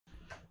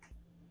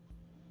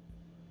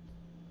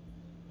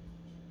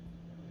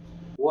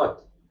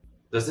What?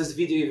 Does this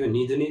video even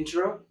need an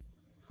intro?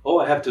 Oh,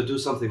 I have to do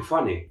something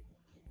funny.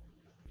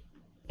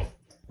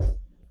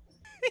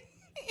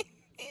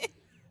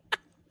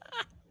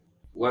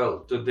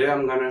 Well, today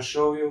I'm gonna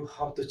show you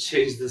how to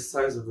change the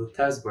size of the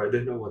taskbar. I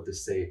don't know what to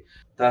say.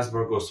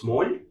 Taskbar go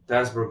small,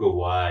 taskbar go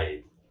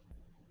wide.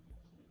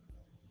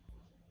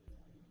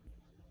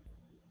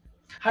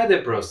 Hi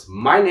there pros,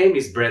 my name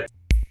is Brett.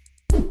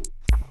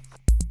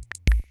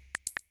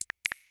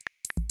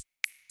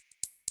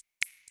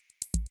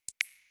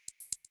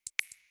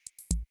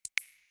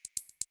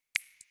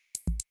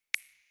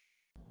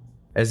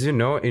 As you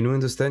know, in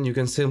Windows 10 you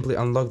can simply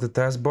unlock the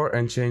taskbar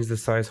and change the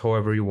size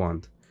however you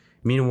want.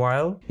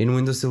 Meanwhile, in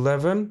Windows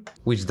 11,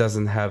 which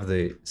doesn't have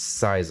the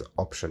size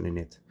option in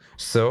it.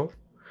 So,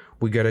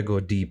 we gotta go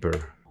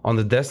deeper. On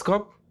the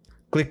desktop,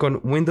 click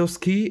on Windows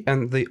key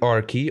and the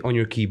R key on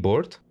your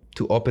keyboard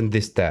to open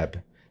this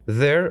tab.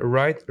 There,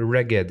 write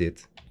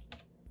regedit.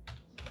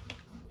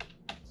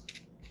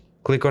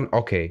 Click on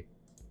OK.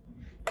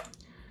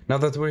 Now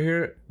that we're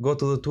here, go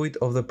to the tweet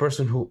of the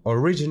person who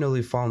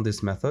originally found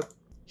this method.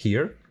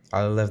 Here,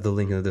 I left the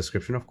link in the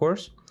description, of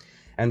course,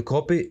 and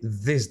copy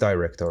this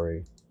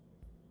directory.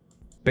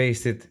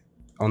 Paste it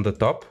on the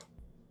top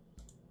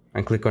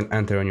and click on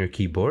enter on your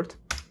keyboard.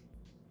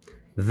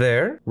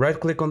 There, right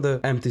click on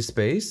the empty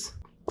space,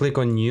 click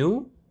on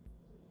new,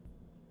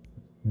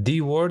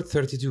 DWORD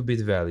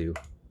 32-bit value.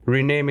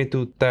 Rename it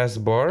to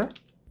taskbar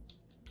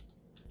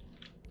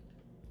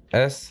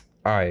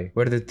SI,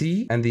 where the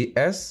T and the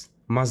S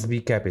must be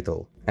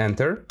capital.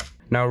 Enter.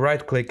 Now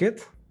right click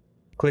it.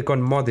 Click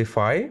on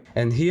modify,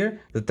 and here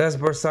the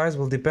taskbar size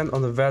will depend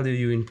on the value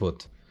you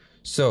input.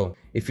 So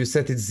if you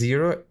set it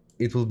 0,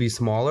 it will be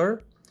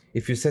smaller.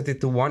 If you set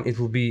it to 1, it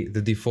will be the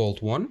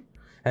default one.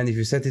 And if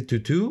you set it to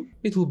 2,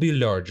 it will be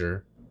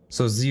larger.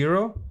 So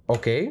 0,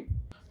 okay.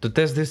 To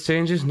test these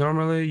changes,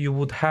 normally you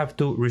would have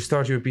to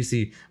restart your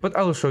PC, but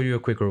I'll show you a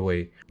quicker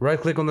way.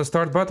 Right click on the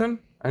start button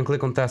and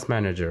click on Task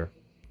Manager.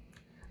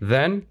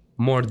 Then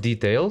more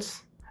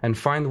details and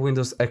find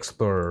Windows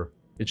Explorer.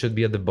 It should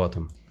be at the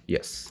bottom.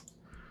 Yes.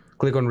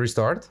 Click on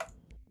restart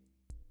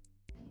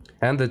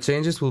and the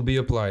changes will be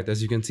applied.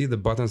 As you can see, the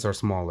buttons are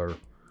smaller.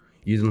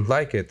 You don't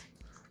like it?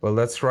 Well,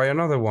 let's try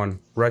another one.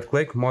 Right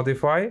click,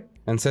 modify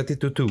and set it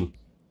to 2.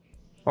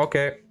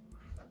 Okay.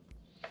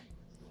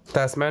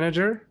 Task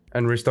Manager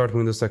and restart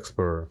Windows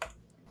Explorer.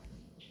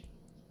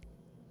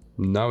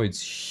 Now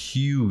it's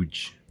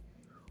huge.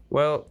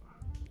 Well,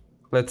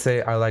 let's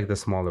say I like the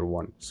smaller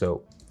one.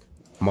 So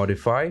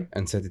modify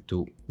and set it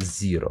to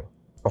 0.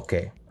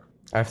 Okay.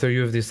 After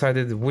you've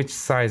decided which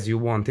size you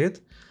want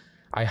it,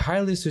 I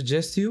highly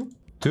suggest you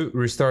to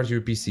restart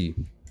your PC.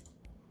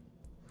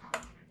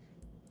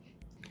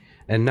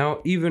 And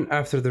now, even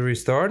after the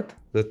restart,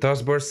 the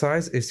taskbar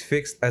size is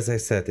fixed as I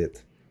set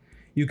it.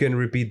 You can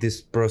repeat this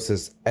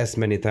process as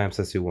many times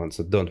as you want,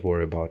 so don't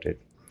worry about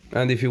it.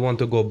 And if you want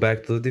to go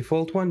back to the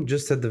default one,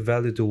 just set the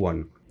value to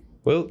 1.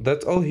 Well,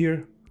 that's all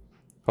here.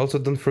 Also,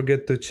 don't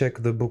forget to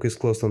check The Book is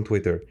Closed on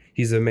Twitter.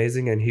 He's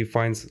amazing and he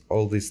finds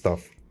all this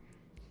stuff.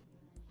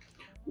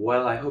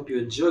 Well, I hope you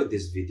enjoyed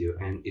this video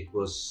and it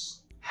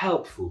was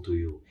helpful to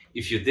you.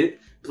 If you did,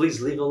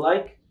 please leave a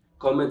like,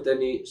 comment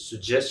any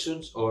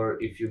suggestions, or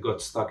if you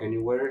got stuck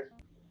anywhere.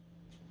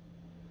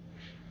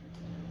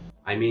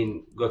 I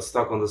mean, got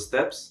stuck on the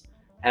steps,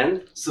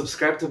 and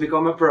subscribe to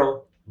become a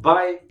pro.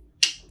 Bye!